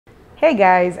Hey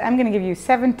guys, I'm going to give you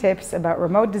 7 tips about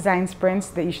remote design sprints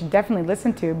that you should definitely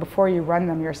listen to before you run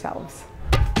them yourselves.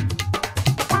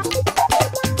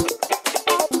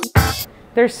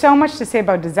 There's so much to say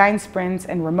about design sprints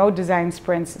and remote design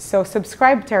sprints, so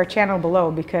subscribe to our channel below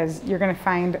because you're going to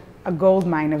find a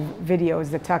goldmine of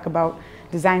videos that talk about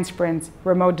design sprints,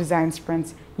 remote design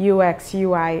sprints, UX,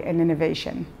 UI, and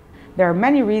innovation. There are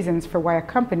many reasons for why a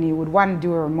company would want to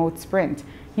do a remote sprint.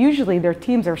 Usually their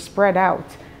teams are spread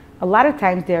out. A lot of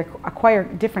times they acquire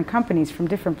different companies from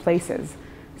different places.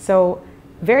 So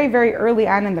very, very early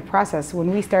on in the process, when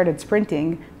we started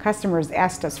sprinting, customers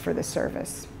asked us for this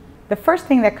service. The first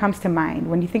thing that comes to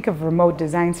mind when you think of remote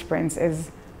design sprints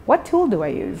is, what tool do I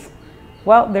use?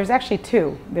 Well, there's actually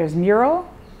 2. There's Mural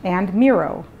and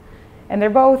Miro. And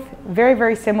they're both very,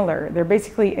 very similar. They're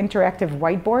basically interactive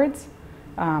whiteboards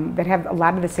that have a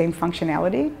lot of the same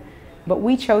functionality. But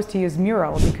we chose to use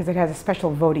Mural because it has a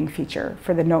special voting feature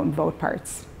for the note and vote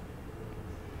parts.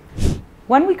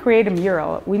 When we create a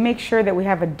mural, we make sure that we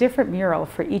have a different mural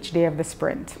for each day of the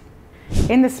sprint.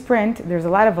 In the sprint, there's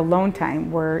a lot of alone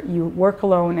time where you work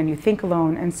alone and you think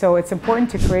alone, and so it's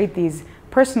important to create these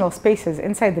personal spaces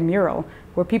inside the mural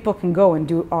where people can go and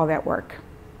do all that work.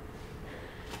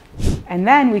 And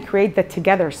then we create the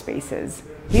together spaces.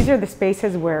 These are the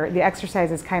spaces where the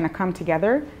exercises kind of come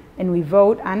together and we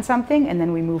vote on something and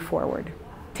then we move forward.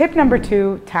 Tip number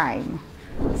 2, time.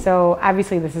 So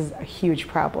obviously this is a huge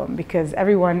problem because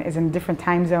everyone is in a different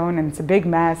time zone and it's a big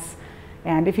mess.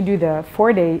 And if you do the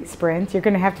 4-day sprint, you're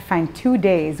going to have to find 2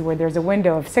 days where there's a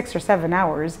window of 6 or 7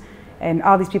 hours and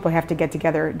all these people have to get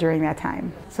together during that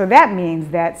time. So that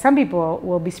means that some people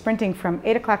will be sprinting from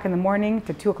 8 o'clock in the morning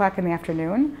to 2 o'clock in the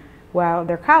afternoon, while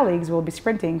their colleagues will be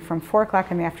sprinting from 4 o'clock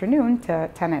in the afternoon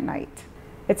to 10 at night.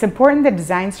 It's important that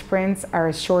design sprints are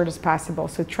as short as possible,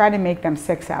 so try to make them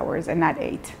 6 hours and not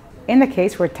 8. In the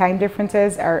case where time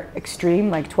differences are extreme,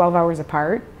 like 12 hours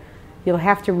apart, you'll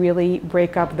have to really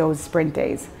break up those sprint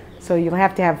days. So you'll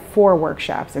have to have 4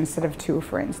 workshops instead of 2,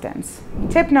 for instance.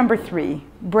 Tip number 3,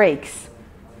 breaks.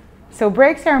 So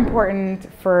breaks are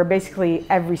important for basically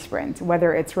every sprint,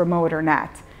 whether it's remote or not.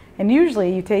 And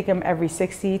usually you take them every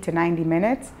 60 to 90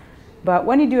 minutes. But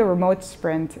when you do a remote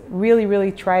sprint,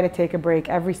 really try to take a break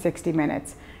every 60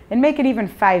 minutes and make it even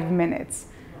 5 minutes.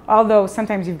 Although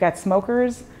sometimes you've got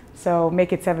smokers, so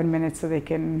make it 7 minutes so they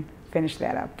can finish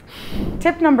that up.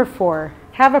 Tip number 4,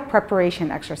 have a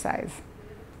preparation exercise.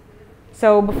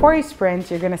 So before you sprint,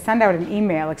 you're going to send out an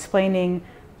email explaining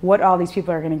what all these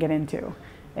people are going to get into.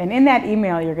 And in that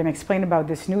email, you're going to explain about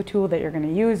this new tool that you're going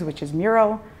to use, which is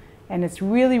Mural. And it's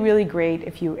really great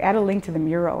if you add a link to the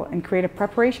mural and create a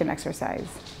preparation exercise.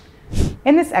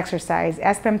 In this exercise,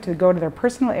 ask them to go to their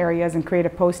personal areas and create a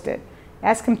post-it.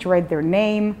 Ask them to write their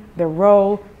name, their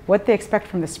role, what they expect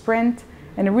from the sprint,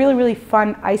 and a really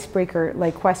fun icebreaker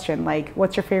like question like,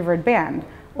 what's your favorite band?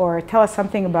 Or tell us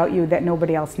something about you that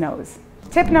nobody else knows.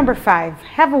 Tip number 5,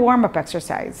 have a warm-up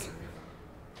exercise.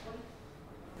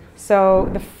 So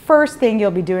the first thing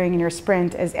you'll be doing in your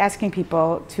sprint is asking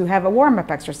people to have a warm-up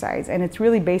exercise, and it's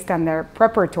really based on their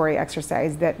preparatory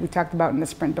exercise that we talked about in the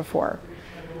sprint before.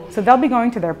 So they'll be going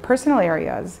to their personal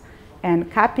areas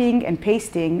and copying and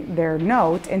pasting their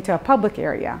note into a public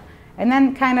area, and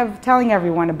then kind of telling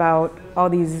everyone about all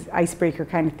these icebreaker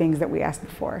kind of things that we asked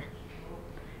before.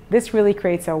 This really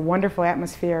creates a wonderful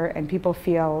atmosphere and people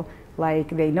feel like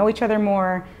they know each other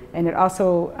more, and it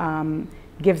also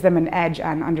gives them an edge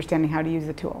on understanding how to use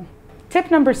the tool. Tip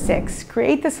number 6,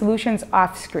 create the solutions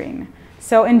off screen.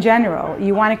 So in general,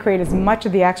 you want to create as much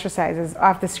of the exercises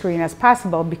off the screen as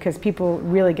possible because people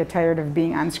really get tired of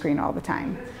being on screen all the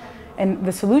time. And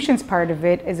the solutions part of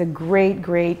it is a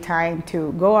great time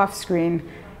to go off screen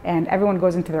and everyone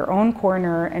goes into their own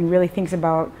corner and really thinks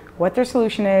about what their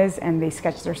solution is and they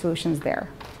sketch their solutions there.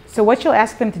 So what you'll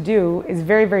ask them to do is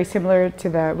very similar to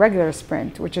the regular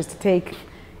sprint, which is to take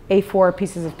A4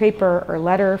 pieces of paper or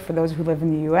letter for those who live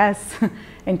in the US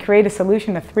and create a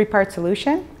solution, a 3-part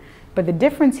solution. But the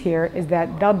difference here is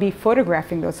that they'll be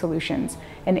photographing those solutions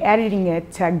and editing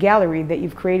it to a gallery that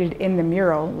you've created in the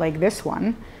mural, like this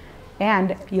one.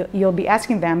 And you'll be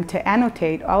asking them to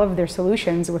annotate all of their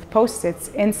solutions with post-its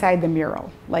inside the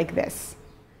mural, like this.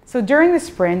 So during the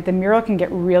sprint, the mural can get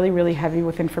really heavy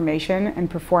with information and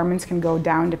performance can go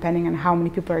down depending on how many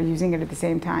people are using it at the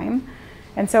same time.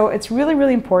 And so it's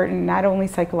really important, not only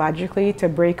psychologically to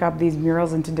break up these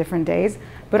murals into different days,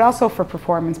 but also for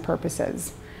performance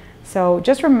purposes. So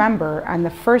just remember, on the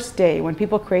first day, when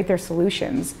people create their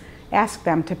solutions, ask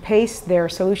them to paste their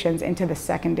solutions into the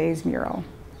second day's mural.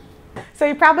 So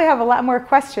you probably have a lot more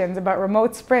questions about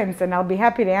remote sprints, and I'll be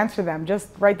happy to answer them. Just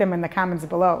write them in the comments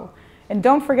below. And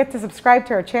don't forget to subscribe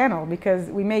to our channel because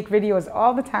we make videos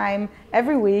all the time,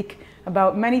 every week,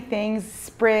 about many things,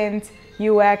 sprint,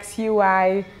 UX,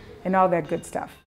 UI, and all that good stuff.